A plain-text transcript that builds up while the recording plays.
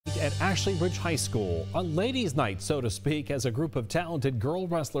at Ashley Ridge High School, a ladies' night, so to speak, as a group of talented girl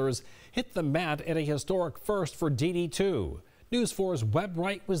wrestlers hit the mat at a historic first for DD2. News 4's Webb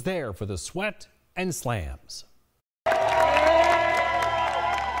Wright was there for the sweat and slams.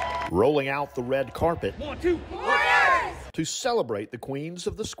 Rolling out the red carpet. 1, 2, Warriors! To celebrate the queens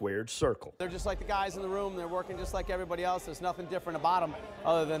of the squared circle. They're just like the guys in the room. They're working just like everybody else. There's nothing different about them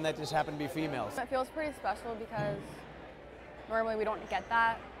other than they just happen to be females. It feels pretty special because normally we don't get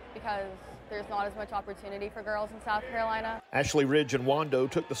that because there's not as much opportunity for girls in South Carolina. Ashley Ridge and Wando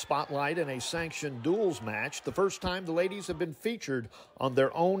took the spotlight in a sanctioned duels match, the first time the ladies have been featured on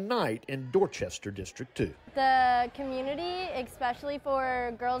their own night in Dorchester District 2. The community, especially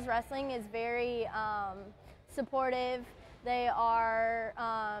for girls wrestling, is very supportive. They are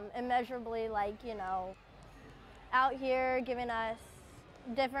immeasurably, out here giving us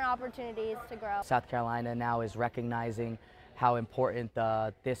different opportunities to grow. South Carolina now is recognizing how important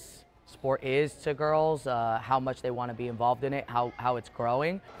this sport is to girls, how much they want to be involved in it, how it's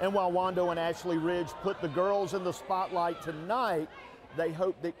growing. And while Wando and Ashley Ridge put the girls in the spotlight tonight, they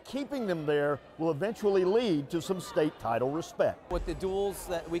hope that keeping them there will eventually lead to some state title respect. With the duels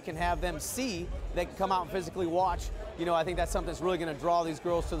that we can have them see, they can come out and physically watch. I think that's something that's really going to draw these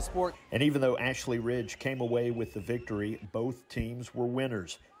girls to the sport. And even though Ashley Ridge came away with the victory, both teams were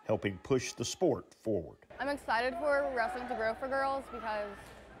winners, helping push the sport forward. I'm excited for wrestling to grow for girls because,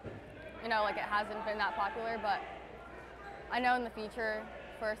 it hasn't been that popular, but I know in the future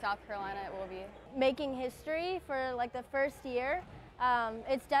for South Carolina it will be. Making history for the first year,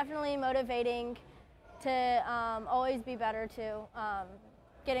 it's definitely motivating to always be better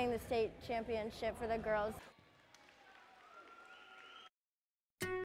getting the state championship for the girls.